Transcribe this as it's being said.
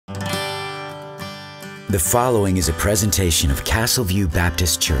The following is a presentation of Castle View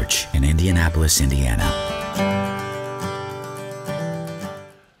Baptist Church in Indianapolis, Indiana.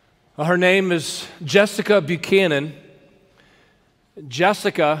 Her name is Jessica Buchanan.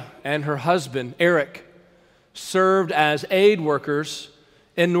 Jessica and her husband, Eric, served as aid workers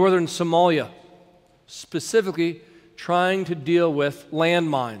in northern Somalia, specifically trying to deal with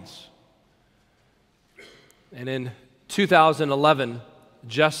landmines. And in 2011,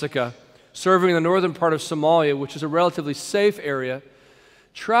 Jessica, serving in the northern part of Somalia, which is a relatively safe area,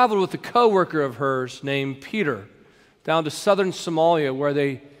 traveled with a co-worker of hers named Peter down to southern Somalia, where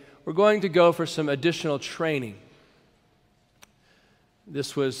they were going to go for some additional training.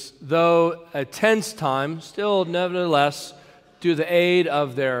 This was, though a tense time, still nevertheless, due to the aid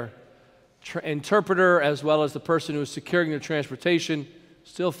of their interpreter as well as the person who was securing their transportation,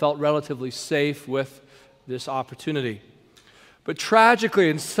 still felt relatively safe with this opportunity. But tragically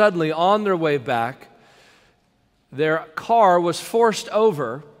and suddenly, on their way back, their car was forced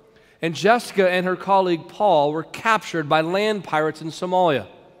over, and Jessica and her colleague Paul were captured by land pirates in Somalia.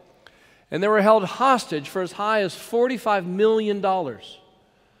 And they were held hostage for as high as $45 million.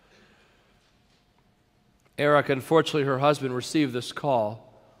 Eric, unfortunately, her husband, received this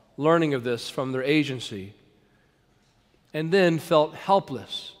call, learning of this from their agency, and then felt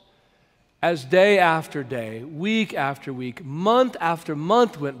helpless as day after day, week after week, month after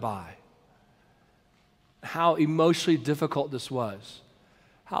month went by. How emotionally difficult this was.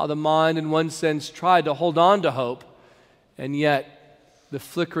 How the mind, in one sense, tried to hold on to hope, and yet the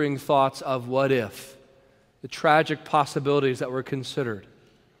flickering thoughts of what if, the tragic possibilities that were considered.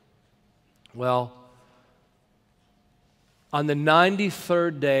 Well, on the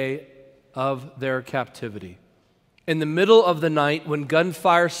 93rd day of their captivity, in the middle of the night, when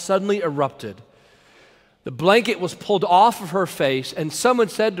gunfire suddenly erupted, the blanket was pulled off of her face, and someone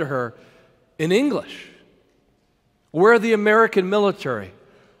said to her in English, "We're the American military.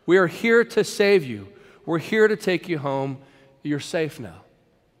 We are here to save you. We're here to take you home. You're safe now."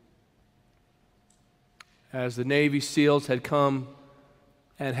 As the Navy SEALs had come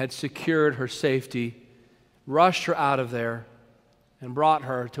and had secured her safety, rushed her out of there, and brought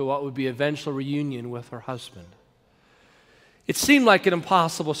her to what would be eventual reunion with her husband. It seemed like an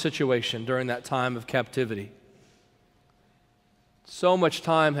impossible situation during that time of captivity. So much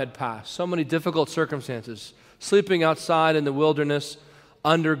time had passed, so many difficult circumstances, sleeping outside in the wilderness,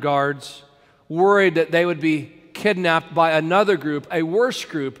 under guards, worried that they would be kidnapped by another group, a worse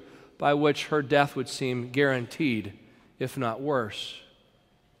group, by which her death would seem guaranteed, if not worse.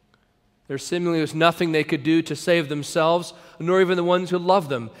 There seemingly was nothing they could do to save themselves, nor even the ones who loved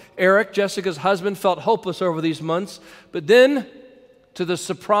them. Eric, Jessica's husband, felt hopeless over these months, but then, to the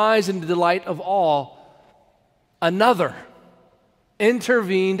surprise and delight of all, another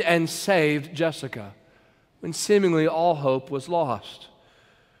intervened and saved Jessica when seemingly all hope was lost.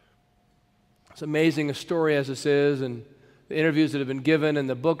 It's amazing, a story as this is, and the interviews that have been given and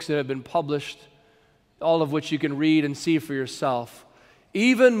the books that have been published, all of which you can read and see for yourself.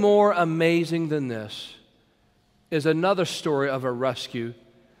 Even more amazing than this is another story of a rescue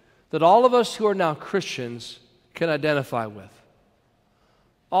that all of us who are now Christians can identify with.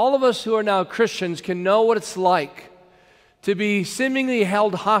 All of us who are now Christians can know what it's like to be seemingly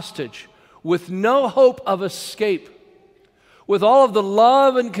held hostage with no hope of escape, with all of the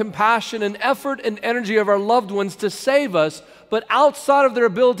love and compassion and effort and energy of our loved ones to save us, but outside of their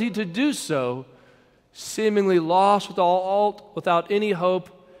ability to do so, seemingly lost without any hope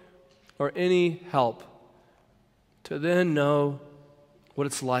or any help, to then know what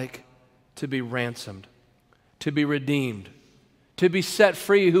it's like to be ransomed, to be redeemed, to be set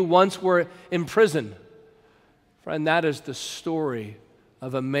free who once were in prison. Friend, that is the story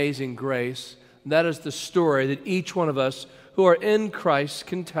of amazing grace. That is the story that each one of us who are in Christ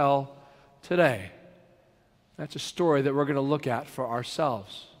can tell today. That's a story that we're going to look at for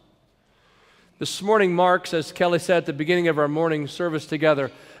ourselves. This morning marks, as Kelly said at the beginning of our morning service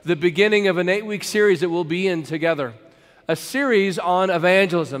together, the beginning of an 8-week series that we'll be in together. A series on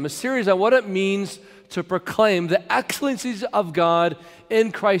evangelism, a series on what it means to proclaim the excellencies of God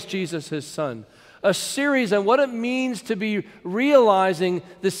in Christ Jesus, His Son. A series on what it means to be realizing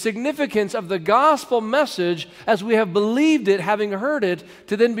the significance of the gospel message as we have believed it, having heard it,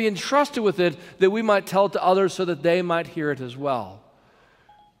 to then be entrusted with it, that we might tell it to others so that they might hear it as well.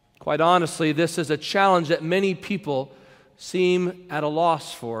 Quite honestly, this is a challenge that many people seem at a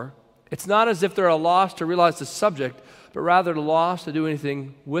loss for. It's not as if they're at a loss to realize the subject, but rather at a loss to do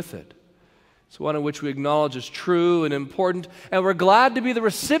anything with it. It's one in which we acknowledge is true and important, and we're glad to be the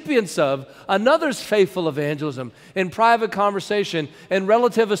recipients of another's faithful evangelism in private conversation, in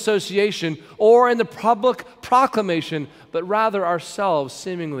relative association, or in the public proclamation, but rather ourselves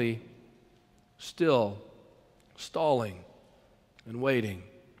seemingly still stalling and waiting.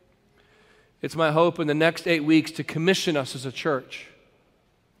 It's my hope in the next 8 weeks to commission us as a church,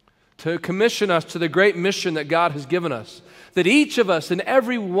 to commission us to the great mission that God has given us, that each of us and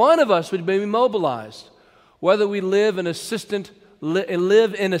every one of us would be mobilized, whether we live in assisted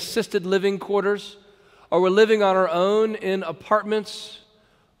living quarters, or we're living on our own in apartments,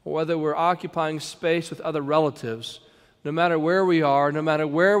 or whether we're occupying space with other relatives. No matter where we are, no matter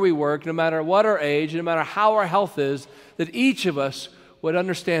where we work, no matter what our age, no matter how our health is, that each of us would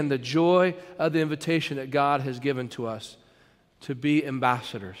understand the joy of the invitation that God has given to us to be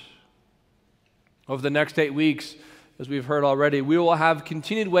ambassadors. Over the next 8 weeks, as we've heard already, we will have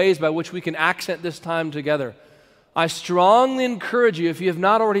continued ways by which we can accent this time together. I strongly encourage you, if you have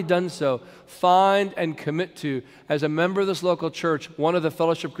not already done so, find and commit to, as a member of this local church, one of the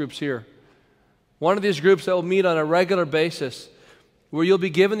fellowship groups here. One of these groups that will meet on a regular basis, where you'll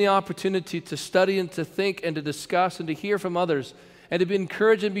be given the opportunity to study and to think and to discuss and to hear from others, and to be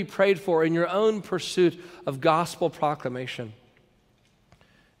encouraged and be prayed for in your own pursuit of gospel proclamation.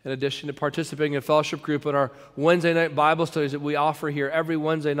 In addition to participating in a fellowship group in our Wednesday night Bible studies that we offer here every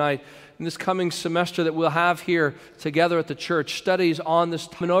Wednesday night, in this coming semester that we'll have here together at the church, studies on this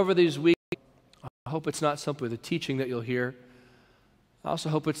time and over these weeks, I hope it's not simply the teaching that you'll hear. I also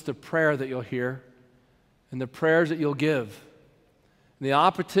hope it's the prayer that you'll hear and the prayers that you'll give, and the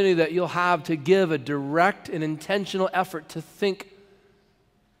opportunity that you'll have to give a direct and intentional effort to think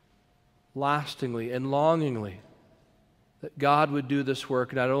lastingly and longingly that God would do this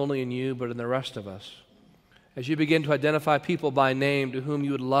work not only in you but in the rest of us. As you begin to identify people by name to whom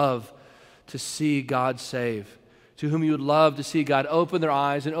you would love to see God save, to whom you would love to see God open their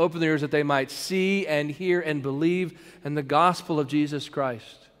eyes and open their ears that they might see and hear and believe in the gospel of Jesus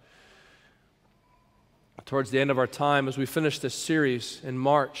Christ. Towards the end of our time, as we finish this series in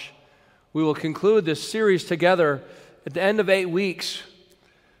March, we will conclude this series together at the end of 8 weeks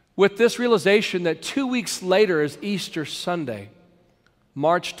with this realization that 2 weeks later is Easter Sunday,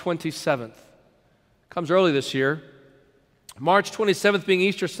 March 27th. Comes early this year. March 27th being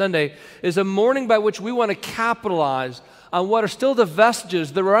Easter Sunday is a morning by which we want to capitalize on what are still the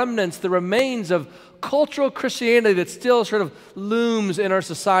vestiges, the remnants, the remains of cultural Christianity that still sort of looms in our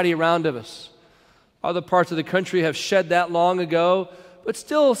society around us. Other parts of the country have shed that long ago, but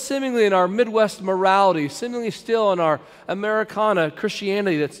still seemingly in our Midwest morality, seemingly still in our Americana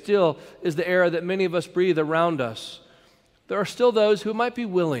Christianity that still is the air that many of us breathe around us. There are still those who might be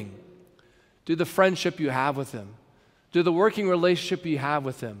willing, through the friendship you have with them, through the working relationship you have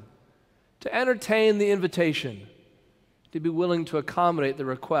with them, to entertain the invitation, to be willing to accommodate the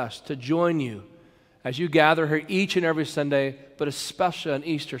request, to join you as you gather here each and every Sunday, but especially on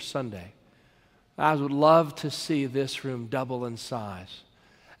Easter Sunday. I would love to see this room double in size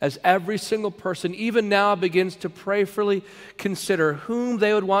as every single person, even now, begins to prayerfully consider whom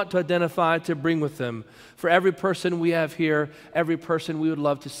they would want to identify to bring with them. For every person we have here, every person we would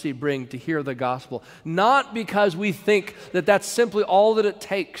love to see bring to hear the gospel. Not because we think that that's simply all that it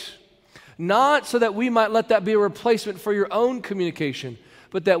takes. Not so that we might let that be a replacement for your own communication,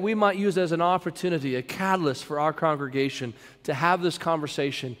 but that we might use as an opportunity, a catalyst for our congregation to have this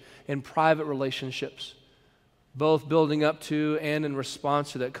conversation in private relationships, both building up to and in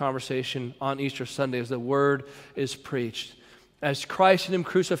response to that conversation on Easter Sunday as the word is preached, as Christ and Him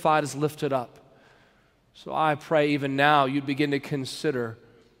crucified is lifted up. So I pray even now you'd begin to consider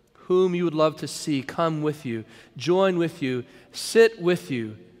whom you would love to see come with you, join with you, sit with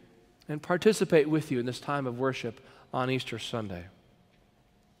you, and participate with you in this time of worship on Easter Sunday.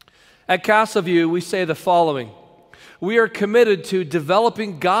 At Castle View, we say the following: we are committed to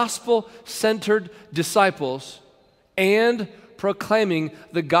developing gospel-centered disciples and proclaiming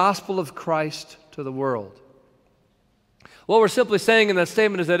the gospel of Christ to the world. What we're simply saying in that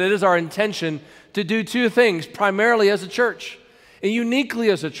statement is that it is our intention to do two things, primarily as a church and uniquely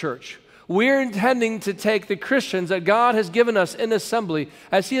as a church. We're intending to take the Christians that God has given us in assembly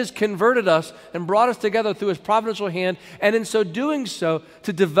as He has converted us and brought us together through His providential hand, and in so doing so,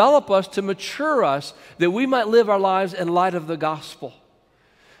 to develop us, to mature us, that we might live our lives in light of the gospel.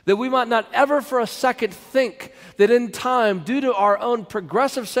 That we might not ever for a second think that in time, due to our own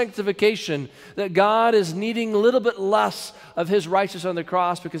progressive sanctification, that God is needing a little bit less of His righteousness on the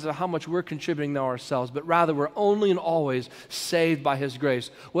cross because of how much we're contributing now ourselves, but rather we're only and always saved by His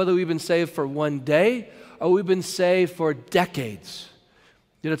grace. Whether we've been saved for one day or we've been saved for decades,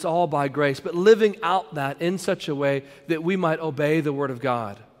 Yet it's all by grace, but living out that in such a way that we might obey the Word of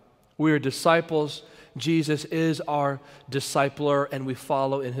God. We are disciples. Jesus is our discipler, and we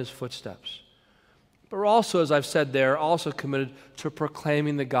follow in His footsteps. But we're also, as I've said there, also committed to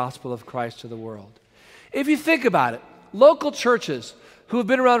proclaiming the gospel of Christ to the world. If you think about it, local churches who have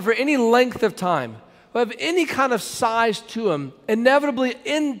been around for any length of time, who have any kind of size to them, inevitably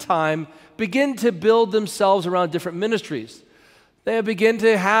in time begin to build themselves around different ministries. They begin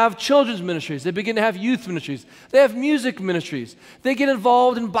to have children's ministries. They begin to have youth ministries. They have music ministries. They get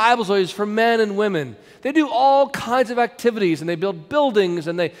involved in Bible studies for men and women. They do all kinds of activities, and they build buildings,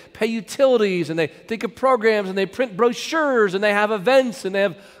 and they pay utilities, and they think of programs, and they print brochures, and they have events, and they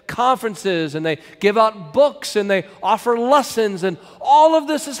have conferences, and they give out books, and they offer lessons, and all of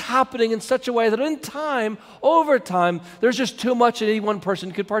this is happening in such a way that in time, over time, there's just too much that any one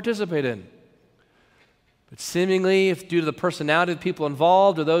person could participate in. But seemingly, if due to the personality of the people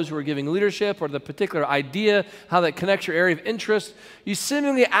involved or those who are giving leadership or the particular idea, how that connects your area of interest, you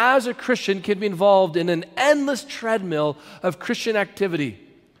seemingly as a Christian can be involved in an endless treadmill of Christian activity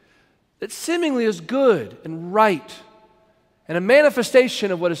that seemingly is good and right and a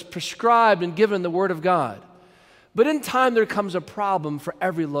manifestation of what is prescribed and given in the Word of God. But in time, there comes a problem for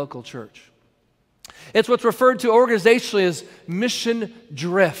every local church. It's what's referred to organizationally as mission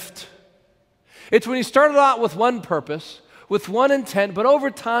drift. It's when you started out with one purpose, with one intent, but over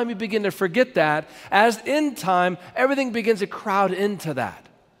time you begin to forget that, as in time everything begins to crowd into that.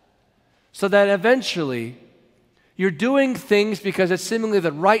 So that eventually you're doing things because it's seemingly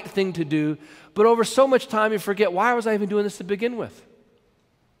the right thing to do, but over so much time you forget, why was I even doing this to begin with?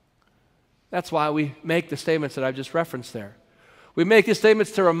 That's why we make the statements that I've just referenced there. We make these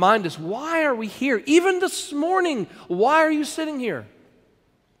statements to remind us, why are we here? Even this morning, why are you sitting here?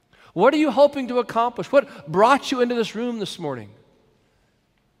 What are you hoping to accomplish? What brought you into this room this morning?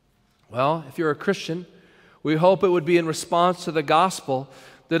 Well, if you're a Christian, we hope it would be in response to the gospel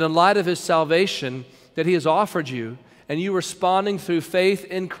that in light of His salvation that He has offered you, and you responding through faith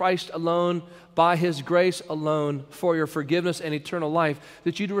in Christ alone, by His grace alone, for your forgiveness and eternal life,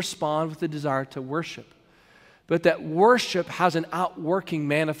 that you'd respond with the desire to worship. But that worship has an outworking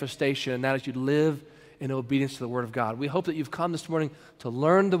manifestation, and that is you live in obedience to the Word of God. We hope that you've come this morning to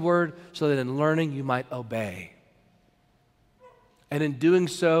learn the Word so that in learning you might obey. And in doing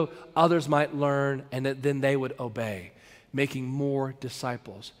so, others might learn and that then they would obey, making more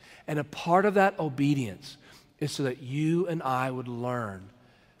disciples. And a part of that obedience is so that you and I would learn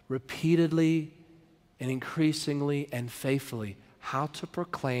repeatedly and increasingly and faithfully how to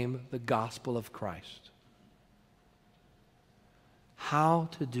proclaim the gospel of Christ. How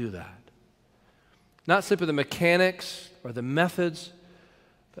to do that. Not simply the mechanics or the methods,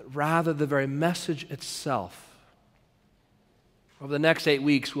 but rather the very message itself. Over the next 8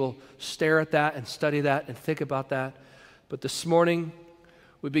 weeks, we'll stare at that and study that and think about that. But this morning,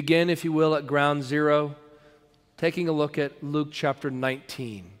 we begin, if you will, at ground zero, taking a look at Luke chapter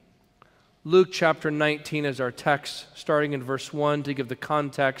 19. Luke chapter 19 is our text, starting in verse 1 to give the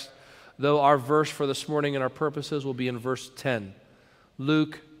context, though our verse for this morning and our purposes will be in verse 10.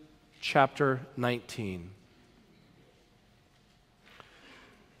 Luke chapter 19.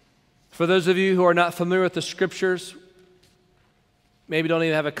 For those of you who are not familiar with the Scriptures, maybe don't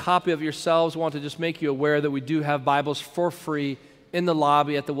even have a copy of yourselves, want to just make you aware that we do have Bibles for free in the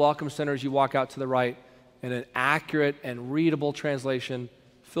lobby at the Welcome Center as you walk out to the right, and an accurate and readable translation.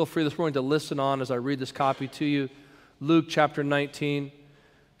 Feel free this morning to listen on as I read this copy to you. Luke chapter 19.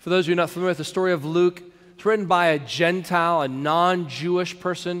 For those of you not familiar with the story of Luke, it's written by a Gentile, a non-Jewish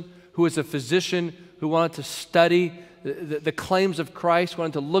person who was a physician who wanted to study the claims of Christ,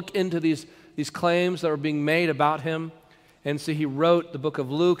 wanted to look into these claims that were being made about him. And so he wrote the book of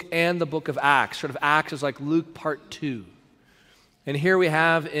Luke and the book of Acts. Sort of Acts is like Luke part 2. And here we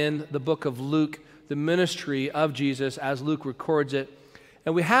have in the book of Luke the ministry of Jesus as Luke records it.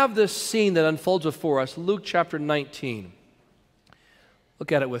 And we have this scene that unfolds before us, Luke chapter 19.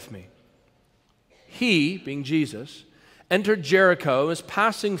 Look at it with me. He, being Jesus, entered Jericho and was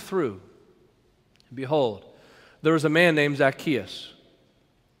passing through. And behold, there was a man named Zacchaeus.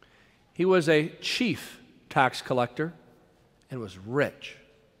 He was a chief tax collector and was rich.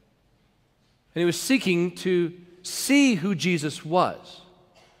 And he was seeking to see who Jesus was.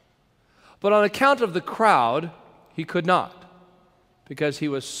 But on account of the crowd, he could not, because he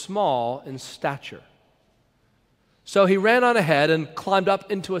was small in stature. So he ran on ahead and climbed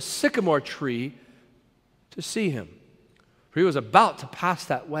up into a sycamore tree to see him, for he was about to pass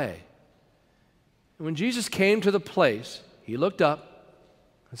that way. And when Jesus came to the place, he looked up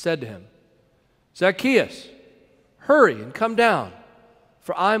and said to him, Zacchaeus, hurry and come down,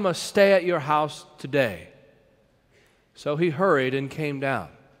 for I must stay at your house today." So he hurried and came down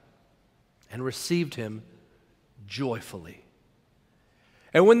and received him joyfully.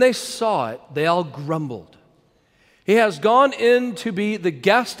 And when they saw it, they all grumbled. "He has gone in to be the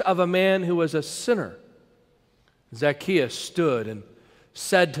guest of a man who was a sinner." Zacchaeus stood and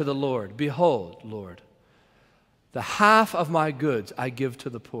said to the Lord, "Behold, Lord, the half of my goods I give to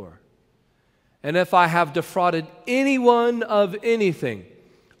the poor. And if I have defrauded anyone of anything,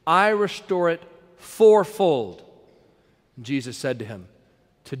 I restore it fourfold." And Jesus said to him,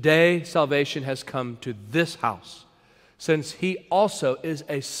 "Today salvation has come to this house, since he also is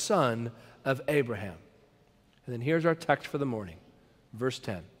a son of Abraham." And then here's our text for the morning, verse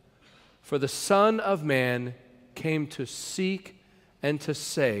 10. "For the Son of Man came to seek and to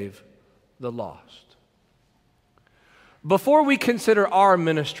save the lost." Before we consider our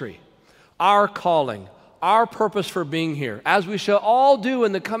ministry, our calling, our purpose for being here, as we shall all do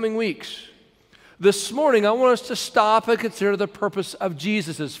in the coming weeks, this morning I want us to stop and consider the purpose of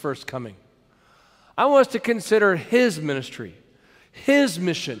Jesus' first coming. I want us to consider his ministry, his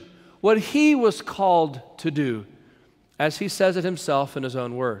mission, what he was called to do, as he says it himself in his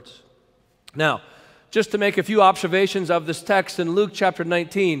own words. Now, just to make a few observations of this text in Luke chapter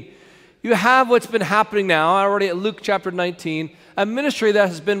 19, you have what's been happening now, already at Luke chapter 19, a ministry that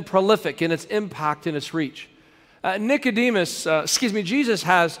has been prolific in its impact and its reach. Jesus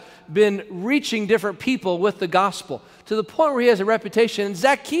has been reaching different people with the gospel to the point where he has a reputation, and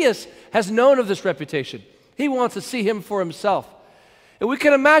Zacchaeus has known of this reputation. He wants to see him for himself. And we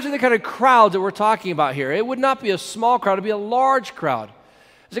can imagine the kind of crowd that we're talking about here. It would not be a small crowd, it would be a large crowd.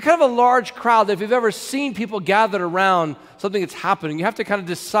 It's a kind of a large crowd that if you've ever seen people gathered around something that's happening, you have to kind of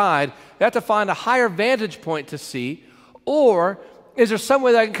decide, you have to find a higher vantage point to see, or is there some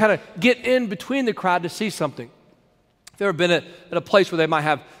way that I can kind of get in between the crowd to see something? If you've ever been at a place where they might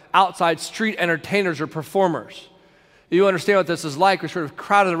have outside street entertainers or performers, you understand what this is like. We're sort of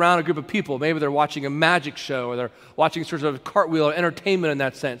crowded around a group of people. Maybe they're watching a magic show or they're watching sort of cartwheel or entertainment in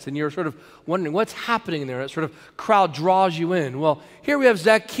that sense, and you're sort of wondering what's happening there. That sort of crowd draws you in. Well, here we have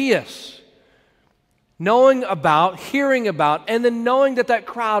Zacchaeus knowing about, hearing about, and then knowing that that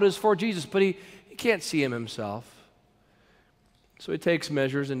crowd is for Jesus, but he can't see him himself. So he takes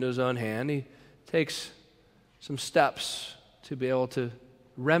measures into his own hand. He takes some steps to be able to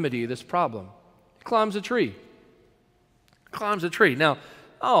remedy this problem. He climbs a tree. Now,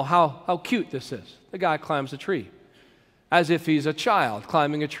 how cute this is. The guy climbs a tree as if he's a child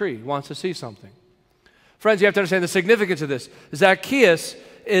climbing a tree, wants to see something. Friends, you have to understand the significance of this. Zacchaeus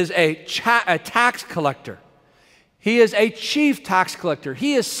is a tax collector. He is a chief tax collector.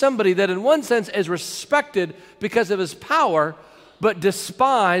 He is somebody that in one sense is respected because of his power, but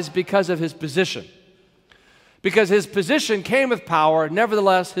despised because of his position. Because his position came with power,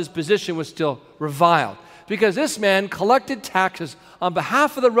 nevertheless, his position was still reviled. Because this man collected taxes on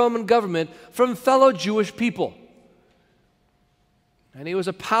behalf of the Roman government from fellow Jewish people. And he was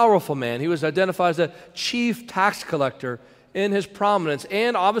a powerful man. He was identified as a chief tax collector in his prominence,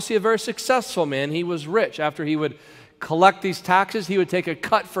 and obviously a very successful man. He was rich. After he would collect these taxes, he would take a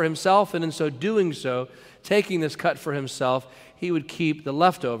cut for himself, and in so doing so, taking this cut for himself, he would keep the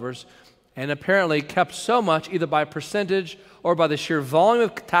leftovers, and apparently kept so much, either by percentage or by the sheer volume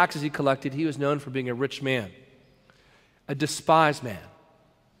of taxes he collected, he was known for being a rich man, a despised man,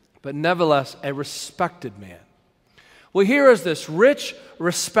 but nevertheless a respected man. Well, here is this rich,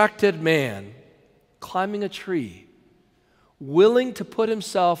 respected man climbing a tree, willing to put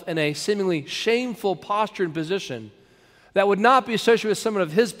himself in a seemingly shameful posture and position that would not be associated with someone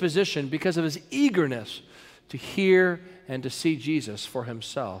of his position because of his eagerness to hear and to see Jesus for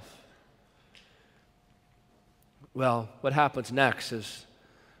himself. Well, what happens next is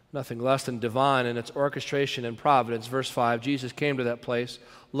nothing less than divine in its orchestration and providence. Verse 5, Jesus came to that place,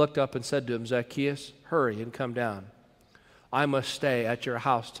 looked up and said to him, "Zacchaeus, hurry and come down. I must stay at your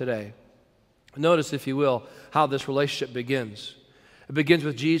house today." Notice, if you will, how this relationship begins. It begins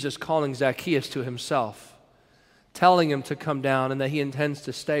with Jesus calling Zacchaeus to himself, telling him to come down and that he intends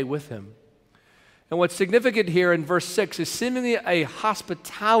to stay with him. And what's significant here in verse 6 is seemingly a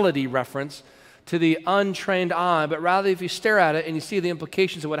hospitality reference to the untrained eye, but rather if you stare at it and you see the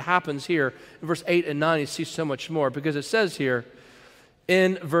implications of what happens here in verse 8 and 9, you see so much more, because it says here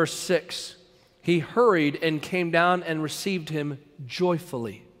in verse 6, he hurried and came down and received him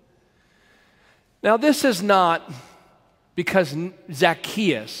joyfully. Now, this is not because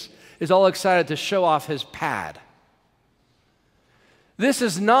Zacchaeus is all excited to show off his pad. This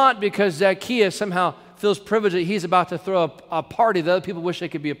is not because Zacchaeus somehow feels privileged that he's about to throw a party that other people wish they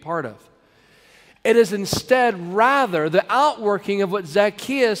could be a part of. It is instead rather the outworking of what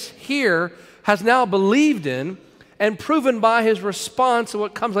Zacchaeus here has now believed in and proven by his response to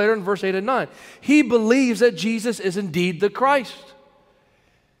what comes later in verse 8 and 9. He believes that Jesus is indeed the Christ,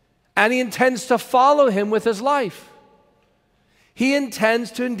 and he intends to follow him with his life. He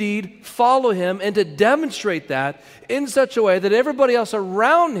intends to indeed follow him and to demonstrate that in such a way that everybody else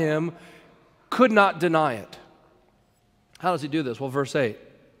around him could not deny it. How does he do this? Well, verse 8.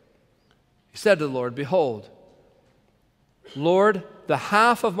 He said to the Lord, "Behold, Lord, the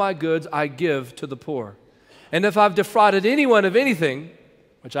half of my goods I give to the poor. And if I've defrauded anyone of anything,"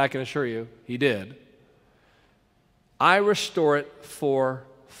 which I can assure you he did, "I restore it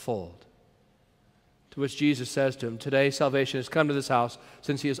fourfold." To which Jesus says to him, "Today salvation has come to this house,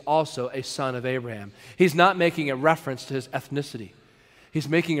 since he is also a son of Abraham." He's not making a reference to his ethnicity. He's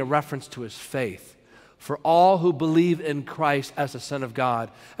making a reference to his faith. For all who believe in Christ as the Son of God,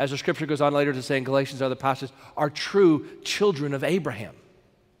 as the scripture goes on later to say in Galatians and other passages, are true children of Abraham.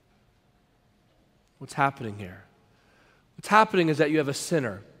 What's happening here? What's happening is that you have a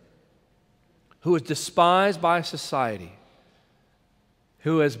sinner who is despised by society,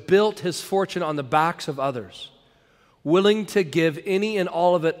 who has built his fortune on the backs of others, willing to give any and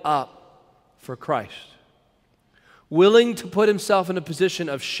all of it up for Christ, willing to put himself in a position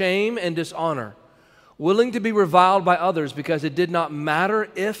of shame and dishonor, willing to be reviled by others because it did not matter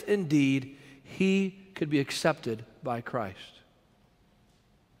if indeed he could be accepted by Christ.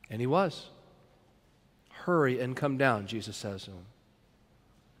 And he was. "Hurry and come down," Jesus says to him.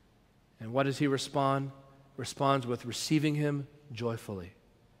 And what does he respond? Responds with receiving him joyfully.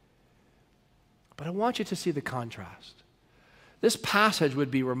 But I want you to see the contrast. This passage would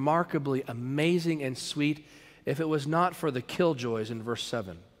be remarkably amazing and sweet if it was not for the killjoys in verse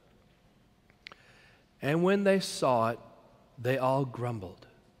 7. "And when they saw it, they all grumbled,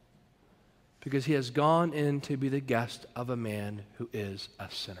 because he has gone in to be the guest of a man who is a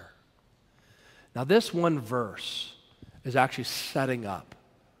sinner." Now, this one verse is actually setting up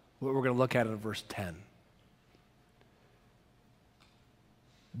what we're going to look at in verse 10.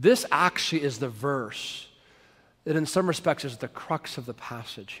 This actually is the verse that in some respects is the crux of the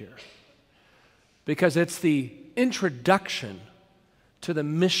passage here, because it's the introduction to the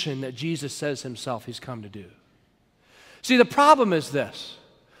mission that Jesus says himself he's come to do. See, the problem is this.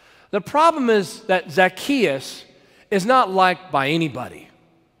 The problem is that Zacchaeus is not liked by anybody.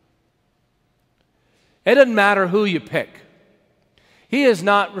 It doesn't matter who you pick. He is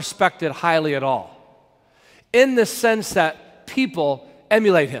not respected highly at all, in the sense that people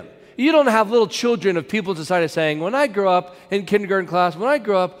emulate him. You don't have little children of people decided saying, "When I grow up in kindergarten class, when I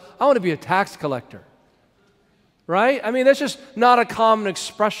grow up, I want to be a tax collector." Right? I mean, that's just not a common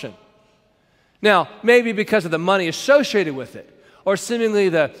expression. Now, maybe because of the money associated with it, or seemingly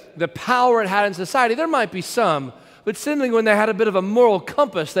the power it had in society, there might be some, but seemingly when they had a bit of a moral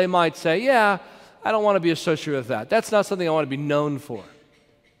compass, they might say, "Yeah, I don't want to be associated with that. That's not something I want to be known for."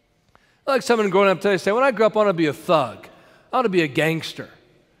 Like someone growing up today say, "When I grow up, I want to be a thug. I want to be a gangster."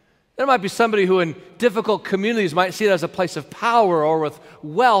 There might be somebody who in difficult communities might see it as a place of power or with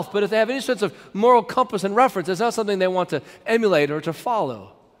wealth, but if they have any sense of moral compass and reference, it's not something they want to emulate or to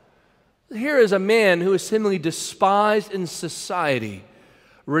follow. Here is a man who is seemingly despised in society,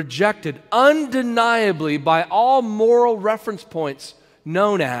 rejected undeniably by all moral reference points,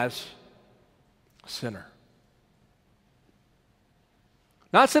 known as sinner.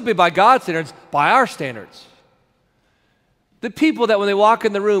 Not simply by God's standards, by our standards. The people that when they walk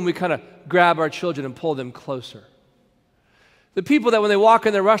in the room, we kind of grab our children and pull them closer. The people that when they walk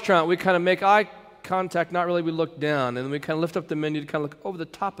in the restaurant, we kind of make eye contact, not really, we look down, and then we kind of lift up the menu to kind of look over the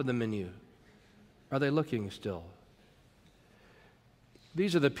top of the menu. Are they looking still?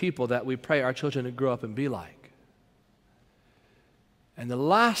 These are the people that we pray our children to grow up and be like. And the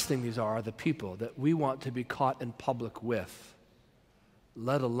last thing these are the people that we want to be caught in public with,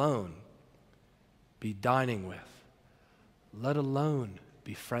 let alone be dining with, let alone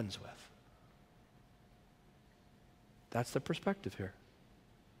be friends with. That's the perspective here.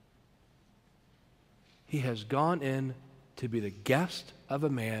 He has gone in to be the guest of a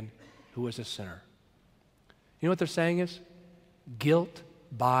man who is a sinner. You know what they're saying is? Guilt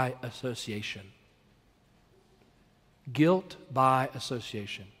by association. Guilt by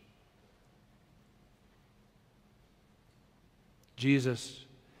association. Jesus,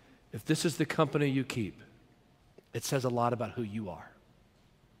 if this is the company you keep, it says a lot about who you are.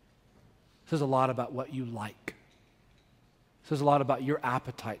 It says a lot about what you like. It says a lot about your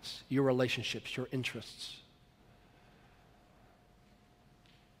appetites, your relationships, your interests.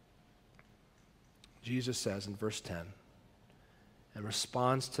 Jesus says in verse 10, in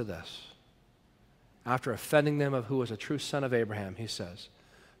response to this, after offending them of who was a true son of Abraham, he says,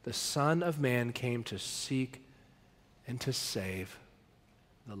 the Son of Man came to seek and to save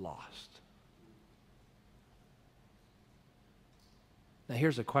the lost. Now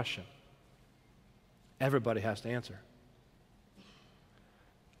here's a question everybody has to answer.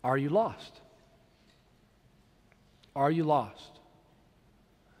 Are you lost? Are you lost?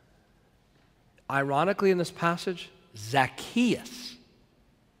 Ironically, in this passage, Zacchaeus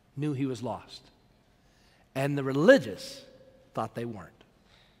knew he was lost, and the religious thought they weren't.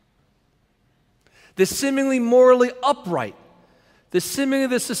 The seemingly morally upright, the seemingly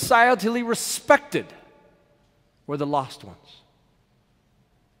the societally respected were the lost ones,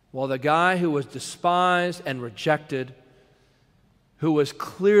 while the guy who was despised and rejected, who was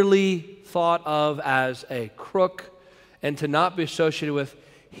clearly thought of as a crook and to not be associated with,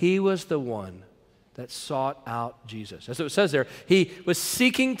 he was the one that sought out Jesus. As it says there, he was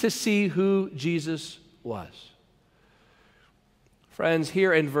seeking to see who Jesus was. Friends,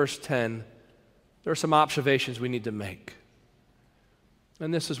 here in verse 10, there are some observations we need to make.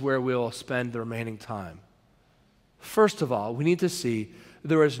 And this is where we'll spend the remaining time. First of all, we need to see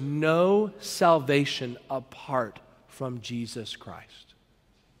there is no salvation apart from Jesus Christ.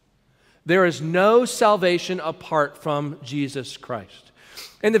 There is no salvation apart from Jesus Christ.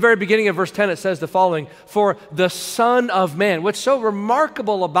 In the very beginning of verse 10, it says the following, for the Son of Man. What's so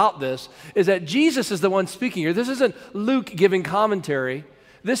remarkable about this is that Jesus is the one speaking here. This isn't Luke giving commentary.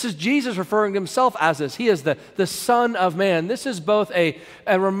 This is Jesus referring to himself as this. He is the Son of Man. This is both a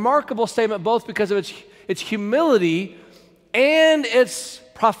remarkable statement, both because of its humility and its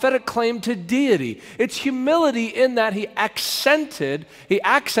prophetic claim to deity. It's humility in that he accented,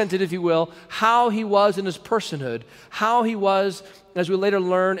 if you will, how he was in his personhood, how he was, as we later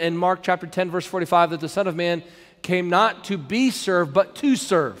learn in Mark chapter 10, verse 45, that the Son of Man came not to be served, but to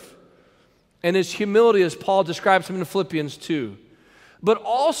serve. And his humility, as Paul describes him in Philippians 2. But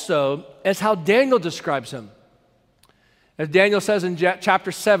also as how Daniel describes him. As Daniel says in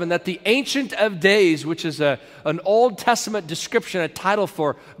chapter 7, that the Ancient of Days, which is an Old Testament description, a title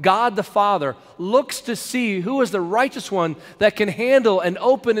for God the Father, looks to see who is the righteous one that can handle and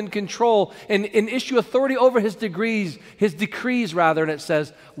open and control and issue authority over his decrees, and it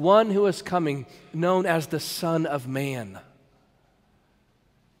says, one who is coming, known as the Son of Man.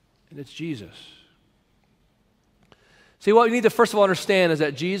 And it's Jesus. See, what we need to first of all understand is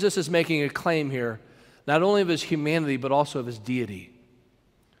that Jesus is making a claim here, not only of his humanity, but also of his deity.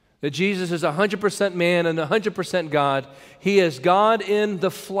 That Jesus is 100% man and 100% God. He is God in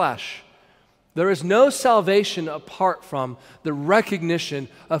the flesh. There is no salvation apart from the recognition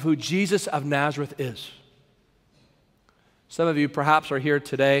of who Jesus of Nazareth is. Some of you perhaps are here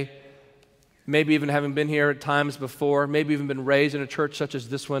today, maybe even having been here at times before, maybe even been raised in a church such as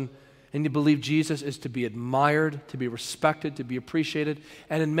this one, and you believe Jesus is to be admired, to be respected, to be appreciated,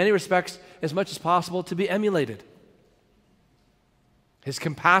 and in many respects, as much as possible, to be emulated. His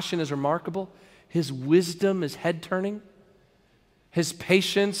compassion is remarkable. His wisdom is head-turning. His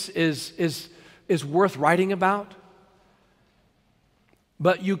patience is worth writing about.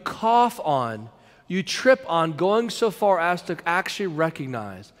 But you cough on, you trip on going so far as to actually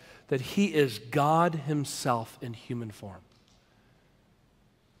recognize that he is God himself in human form.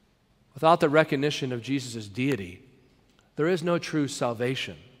 Without the recognition of Jesus' deity, there is no true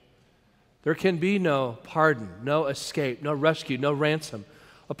salvation. There can be no pardon, no escape, no rescue, no ransom,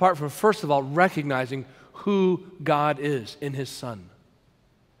 apart from, first of all, recognizing who God is in his Son.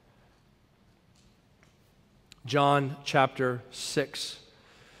 John chapter 6.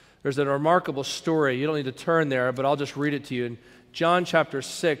 There's a remarkable story. You don't need to turn there, but I'll just read it to you. In John chapter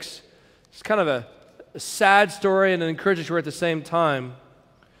 6, it's kind of a sad story and an encouraging story at the same time.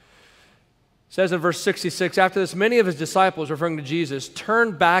 It says in verse 66, after this, many of his disciples, referring to Jesus,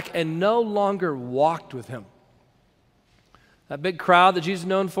 turned back and no longer walked with him. That big crowd that Jesus is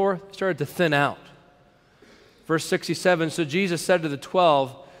known for started to thin out. Verse 67, so Jesus said to the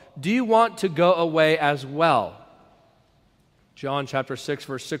 12, do you want to go away as well? John chapter 6,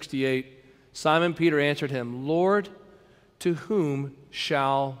 verse 68, Simon Peter answered him, Lord, to whom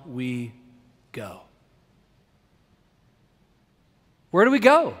shall we go? Where do we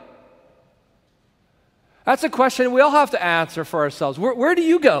go? That's a question we all have to answer for ourselves. Where do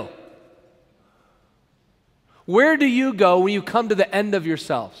you go? Where do you go when you come to the end of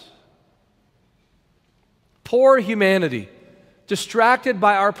yourselves? Poor humanity, distracted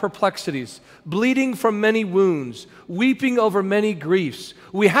by our perplexities, bleeding from many wounds, weeping over many griefs.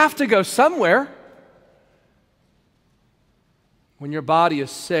 We have to go somewhere. When your body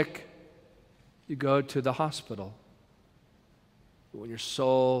is sick, you go to the hospital. When your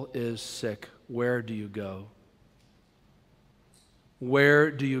soul is sick, where do you go?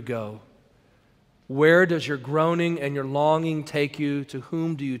 Where do you go? Where does your groaning and your longing take you? To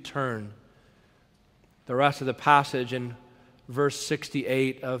whom do you turn? The rest of the passage in verse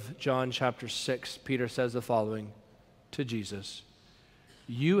 68 of John chapter 6, Peter says the following to Jesus: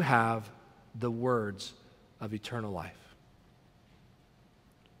 you have the words of eternal life,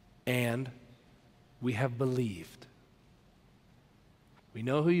 and we have believed. We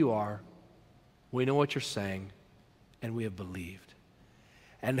know who you are, we know what you're saying, and we have believed,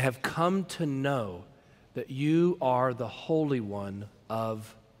 and have come to know that you are the Holy One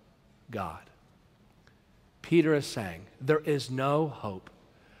of God. Peter is saying, there is no hope,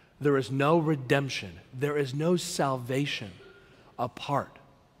 there is no redemption, there is no salvation apart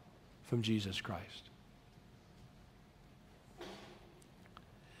from Jesus Christ.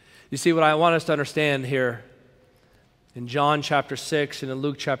 You see, what I want us to understand here in John chapter 6 and in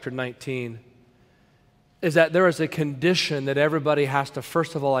Luke chapter 19 is that there is a condition that everybody has to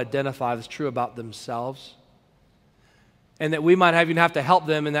first of all identify that's true about themselves, and that we might even have to help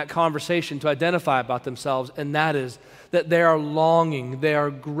them in that conversation to identify about themselves, and that is that they are longing, they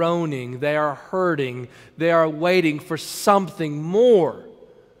are groaning, they are hurting, they are waiting for something more.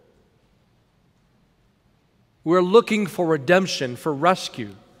 We're looking for redemption, for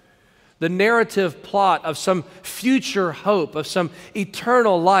rescue. The narrative plot of some future hope, of some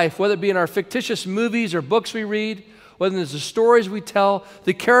eternal life, whether it be in our fictitious movies or books we read, whether it's the stories we tell,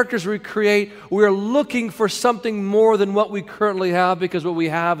 the characters we create, we're looking for something more than what we currently have, because what we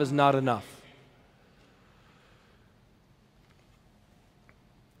have is not enough.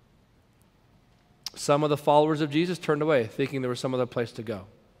 Some of the followers of Jesus turned away, thinking there was some other place to go.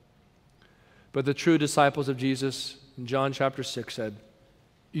 But the true disciples of Jesus in John chapter 6 said,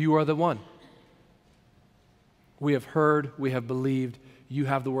 you are the one. We have heard, we have believed, you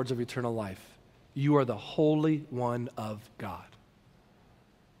have the words of eternal life. You are the Holy One of God.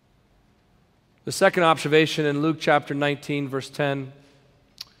 The second observation in Luke chapter 19, verse 10,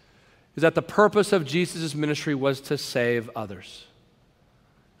 is that the purpose of Jesus' ministry was to save others.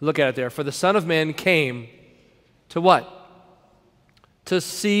 Look at it there. For the Son of Man came to what? To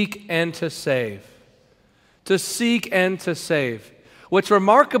seek and to save. To seek and to save. What's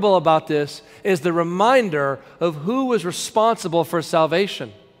remarkable about this is the reminder of who was responsible for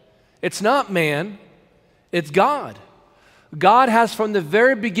salvation. It's not man, it's God. God has, from the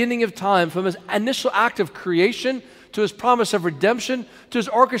very beginning of time, from his initial act of creation to his promise of redemption, to his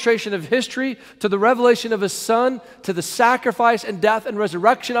orchestration of history, to the revelation of his Son, to the sacrifice and death and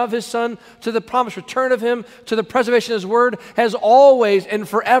resurrection of his Son, to the promised return of him, to the preservation of his word, has always and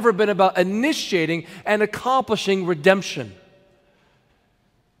forever been about initiating and accomplishing redemption.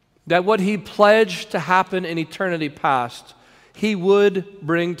 That what he pledged to happen in eternity past, he would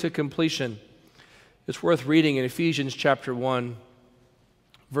bring to completion. It's worth reading in Ephesians chapter 1,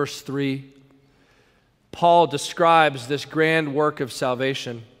 verse 3. Paul describes this grand work of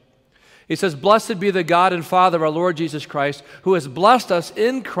salvation. He says, blessed be the God and Father of our Lord Jesus Christ, who has blessed us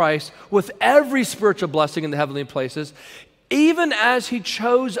in Christ with every spiritual blessing in the heavenly places, even as he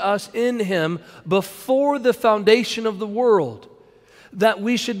chose us in him before the foundation of the world, that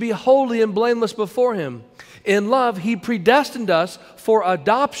we should be holy and blameless before him. In love, he predestined us for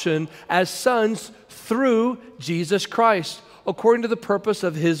adoption as sons through Jesus Christ, according to the purpose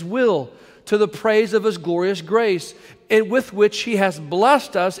of his will, to the praise of his glorious grace, with which he has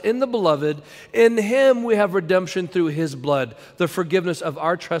blessed us in the beloved. In him we have redemption through his blood, the forgiveness of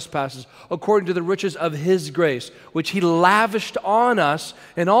our trespasses, according to the riches of his grace, which he lavished on us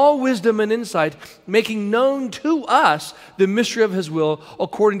in all wisdom and insight, making known to us the mystery of his will,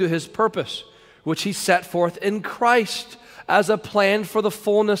 according to his purpose, which he set forth in Christ as a plan for the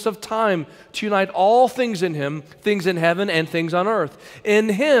fullness of time, to unite all things in him, things in heaven and things on earth. In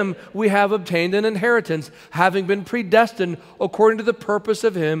him we have obtained an inheritance, having been predestined according to the purpose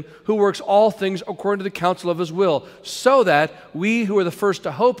of him who works all things according to the counsel of his will, so that we who are the first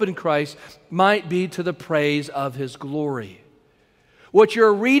to hope in Christ might be to the praise of his glory. What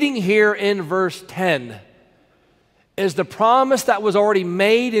you're reading here in verse 10 is the promise that was already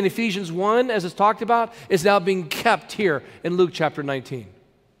made in Ephesians 1, as it's talked about, is now being kept here in Luke chapter 19.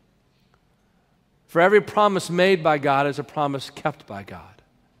 For every promise made by God is a promise kept by God.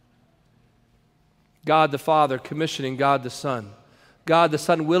 God the Father commissioning God the Son. God the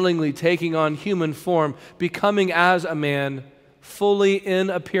Son willingly taking on human form, becoming as a man, fully in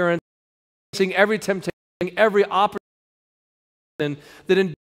appearance, facing every temptation, every opportunity, that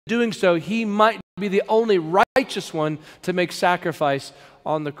in doing so, he might be the only righteous one to make sacrifice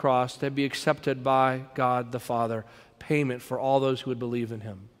on the cross, to be accepted by God the Father, payment for all those who would believe in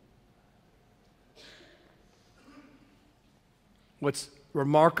him. What's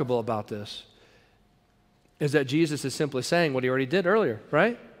remarkable about this is that Jesus is simply saying what he already did earlier,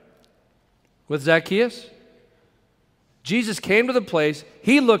 right? With Zacchaeus. Jesus came to the place,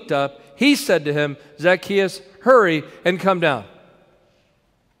 he looked up, he said to him, Zacchaeus, hurry and come down.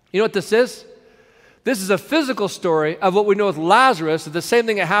 You know what this is? This is a physical story of what we know with Lazarus, the same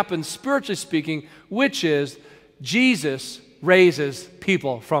thing that happens spiritually speaking, which is Jesus raises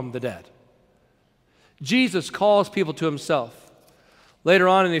people from the dead. Jesus calls people to himself. Later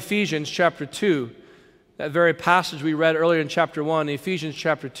on in Ephesians chapter 2, that very passage we read earlier in chapter 1, Ephesians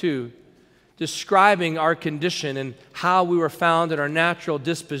chapter 2, describing our condition and how we were found in our natural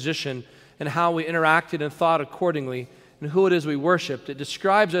disposition and how we interacted and thought accordingly and who it is we worshiped. It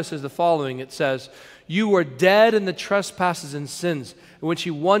describes us as the following. It says, you were dead in the trespasses and sins in which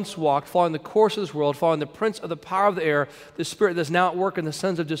you once walked, following the course of this world, following the prince of the power of the air, the spirit that is now at work in the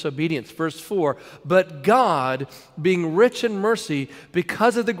sons of disobedience. Verse 4, but God, being rich in mercy,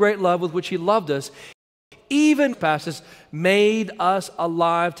 because of the great love with which he loved us, even passes, made us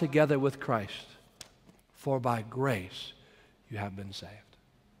alive together with Christ. For by grace you have been saved.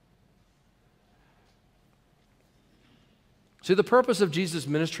 See, the purpose of Jesus'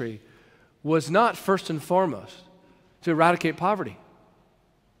 ministry was not first and foremost to eradicate poverty,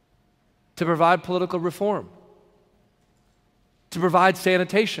 to provide political reform, to provide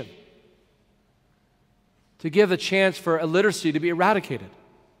sanitation, to give a chance for illiteracy to be eradicated.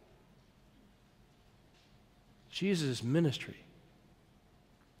 Jesus' ministry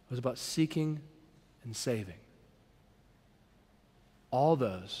was about seeking and saving all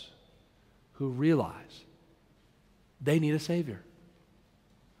those who realize they need a Savior.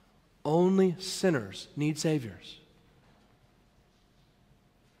 Only sinners need Saviors.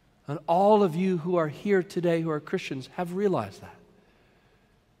 And all of you who are here today who are Christians have realized that.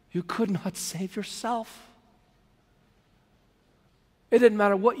 You could not save yourself. It didn't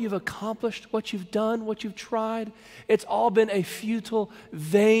matter what you've accomplished, what you've done, what you've tried. It's all been a futile,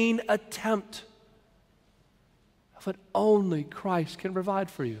 vain attempt of what only Christ can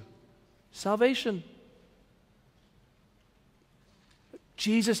provide for you. Salvation.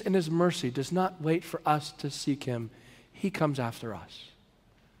 Jesus in his mercy does not wait for us to seek him. He comes after us.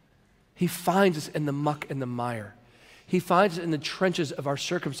 He finds us in the muck and the mire. He finds us in the trenches of our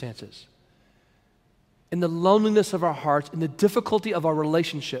circumstances, in the loneliness of our hearts, in the difficulty of our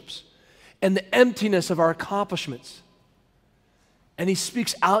relationships, and the emptiness of our accomplishments. And he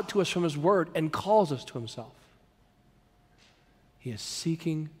speaks out to us from his word and calls us to himself. He is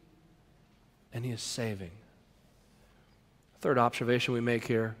seeking and he is saving. Third observation we make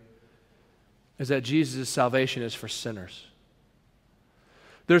here is that Jesus' salvation is for sinners.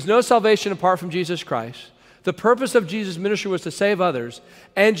 There's no salvation apart from Jesus Christ. The purpose of Jesus' ministry was to save others,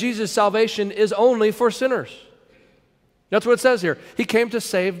 and Jesus' salvation is only for sinners. That's what it says here. He came to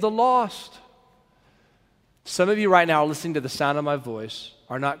save the lost. Some of you right now listening to the sound of my voice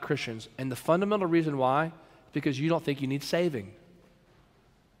are not Christians, and the fundamental reason why is because you don't think you need saving.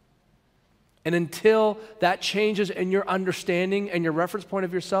 And until that changes in your understanding and your reference point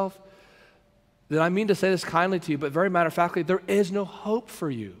of yourself, then I mean to say this kindly to you, but very matter-of-factly, there is no hope for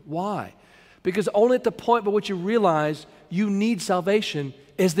you. Why? Because only at the point by which you realize you need salvation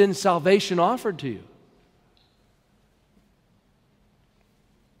is then salvation offered to you.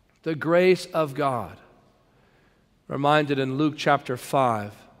 The grace of God. Reminded in Luke chapter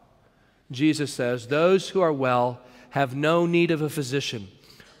 5, Jesus says, those who are well have no need of a physician,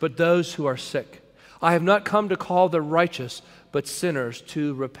 but those who are sick. I have not come to call the righteous, but sinners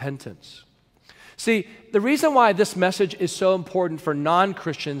to repentance. See, the reason why this message is so important for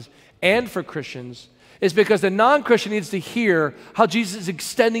non-Christians and for Christians is because the non-Christian needs to hear how Jesus is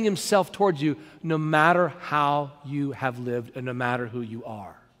extending himself towards you no matter how you have lived and no matter who you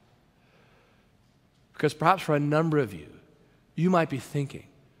are. Because perhaps for a number of you, you might be thinking,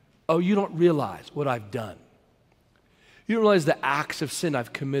 oh, you don't realize what I've done. You don't realize the acts of sin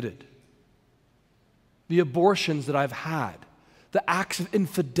I've committed, the abortions that I've had, the acts of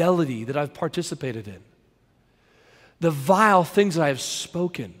infidelity that I've participated in, the vile things that I have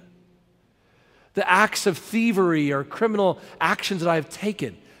spoken, the acts of thievery or criminal actions that I have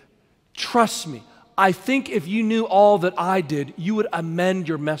taken. Trust me, I think if you knew all that I did, you would amend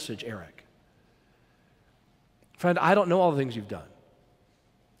your message, Eric. Friend, I don't know all the things you've done.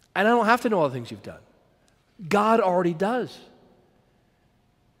 And I don't have to know all the things you've done. God already does.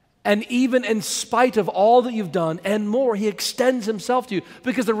 And even in spite of all that you've done and more, he extends himself to you,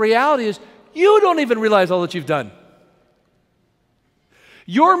 because the reality is you don't even realize all that you've done.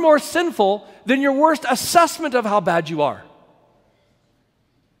 You're more sinful than your worst assessment of how bad you are.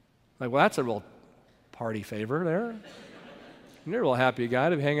 Like, well, that's a real party favor there. You're a real happy guy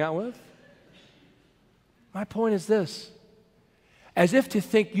to hang out with. My point is this. As if to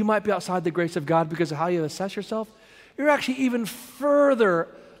think you might be outside the grace of God because of how you assess yourself, you're actually even further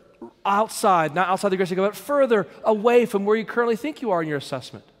outside, not outside the grace of God, but further away from where you currently think you are in your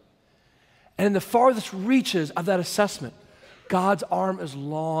assessment. And in the farthest reaches of that assessment, God's arm is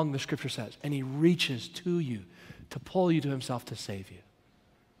long, the scripture says, and he reaches to you to pull you to himself to save you.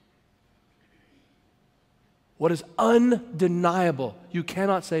 What is undeniable, you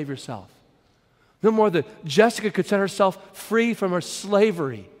cannot save yourself. No more than Jessica could set herself free from her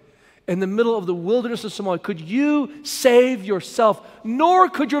slavery in the middle of the wilderness of Somalia. Could you save yourself? Nor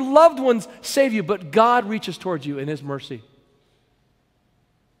could your loved ones save you, but God reaches towards you in his mercy.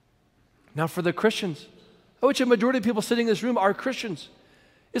 Now for the Christians, which a majority of people sitting in this room are Christians.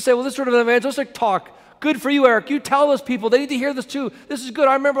 You say, well, this sort of an evangelistic talk, good for you, Eric. You tell those people, they need to hear this too. This is good.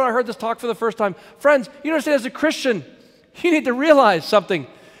 I remember when I heard this talk for the first time. Friends, you understand as a Christian, you need to realize something.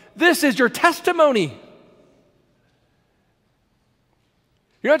 This is your testimony.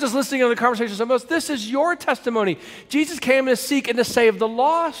 You're not just listening to the conversations of someone else. This is your testimony. Jesus came to seek and to save the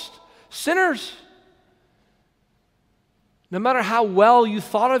lost, sinners. No matter how well you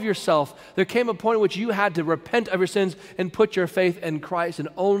thought of yourself, there came a point in which you had to repent of your sins and put your faith in Christ, and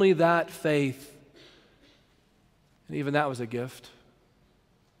only that faith. And even that was a gift.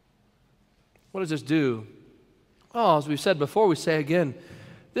 What does this do? Oh, as we've said before, we say again,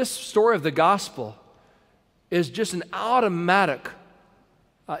 this story of the gospel is just an automatic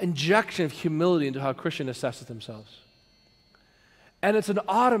injection of humility into how a Christian assesses themselves. And it's an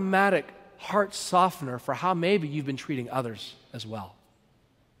automatic heart softener for how maybe you've been treating others as well.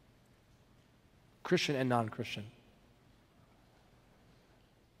 Christian and non-Christian.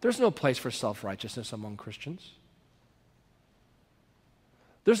 There's no place for self-righteousness among Christians.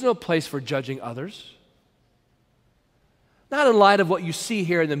 There's no place for judging others. Not in light of what you see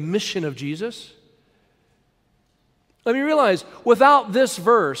here in the mission of Jesus. Let me realize, without this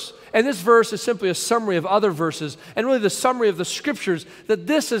verse, and this verse is simply a summary of other verses, and really the summary of the scriptures, that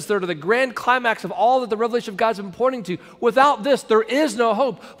this is sort of the grand climax of all that the revelation of God's been pointing to. Without this, there is no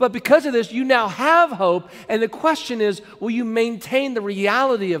hope. But because of this, you now have hope, and the question is, will you maintain the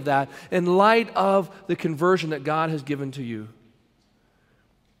reality of that in light of the conversion that God has given to you?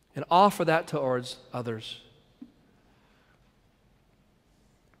 And offer that towards others.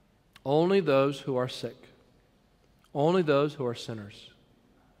 Only those who are sick. Only those who are sinners.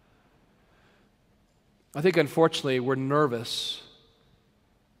 I think, unfortunately, we're nervous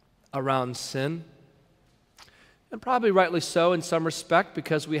around sin. And probably rightly so in some respect,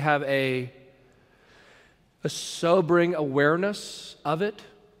 because we have a sobering awareness of it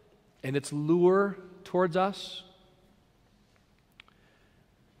and its lure towards us.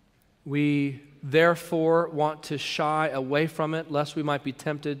 We therefore want to shy away from it, lest we might be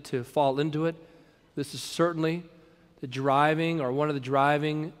tempted to fall into it. This is certainly the driving, or one of the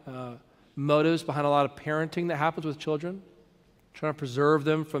driving motives behind a lot of parenting that happens with children, trying to preserve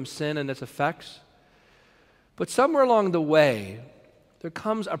them from sin and its effects. But somewhere along the way, there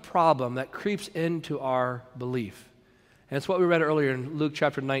comes a problem that creeps into our belief. And it's what we read earlier in Luke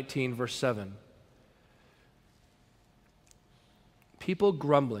chapter 19, verse 7. People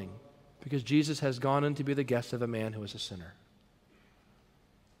grumbling because Jesus has gone in to be the guest of a man who is a sinner.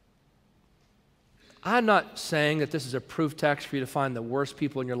 I'm not saying that this is a proof text for you to find the worst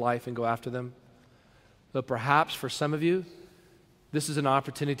people in your life and go after them. But perhaps for some of you, this is an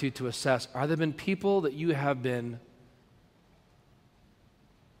opportunity to assess, are there been people that you have been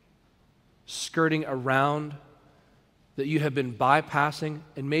skirting around, that you have been bypassing,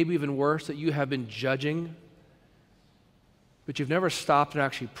 and maybe even worse, that you have been judging, but you've never stopped and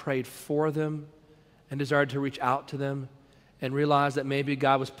actually prayed for them and desired to reach out to them and realize that maybe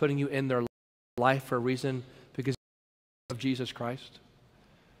God was putting you in their life for a reason because of Jesus Christ?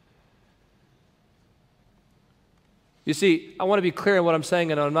 You see, I want to be clear in what I'm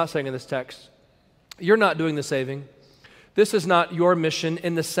saying and what I'm not saying in this text. You're not doing the saving. This is not your mission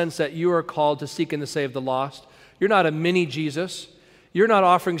in the sense that you are called to seek and to save the lost. You're not a mini Jesus. You're not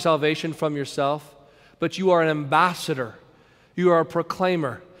offering salvation from yourself, but you are an ambassador. You are a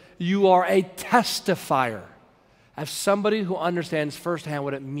proclaimer. You are a testifier as somebody who understands firsthand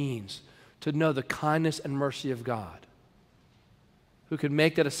what it means to know the kindness and mercy of God, who can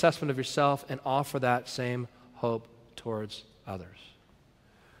make that assessment of yourself and offer that same hope towards others.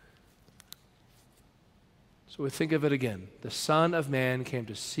 So we think of it again. The Son of Man came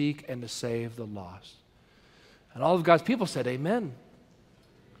to seek and to save the lost. And all of God's people said, amen.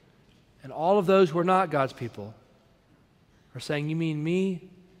 And all of those who are not God's people are saying, you mean me?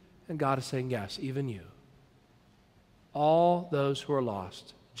 And God is saying, yes, even you. All those who are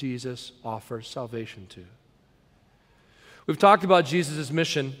lost, Jesus offers salvation to. We've talked about Jesus'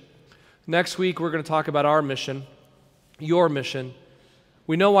 mission. Next week, we're going to talk about our mission, your mission.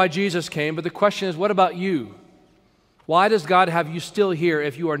 We know why Jesus came, but the question is, what about you? Why does God have you still here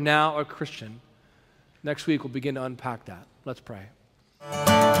if you are now a Christian? Next week, we'll begin to unpack that. Let's pray.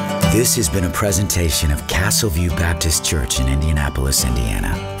 This has been a presentation of Castle View Baptist Church in Indianapolis,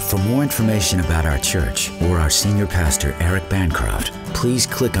 Indiana. For more information about our church or our senior pastor, Eric Bancroft, please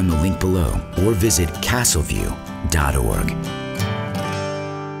click on the link below or visit castleview.org.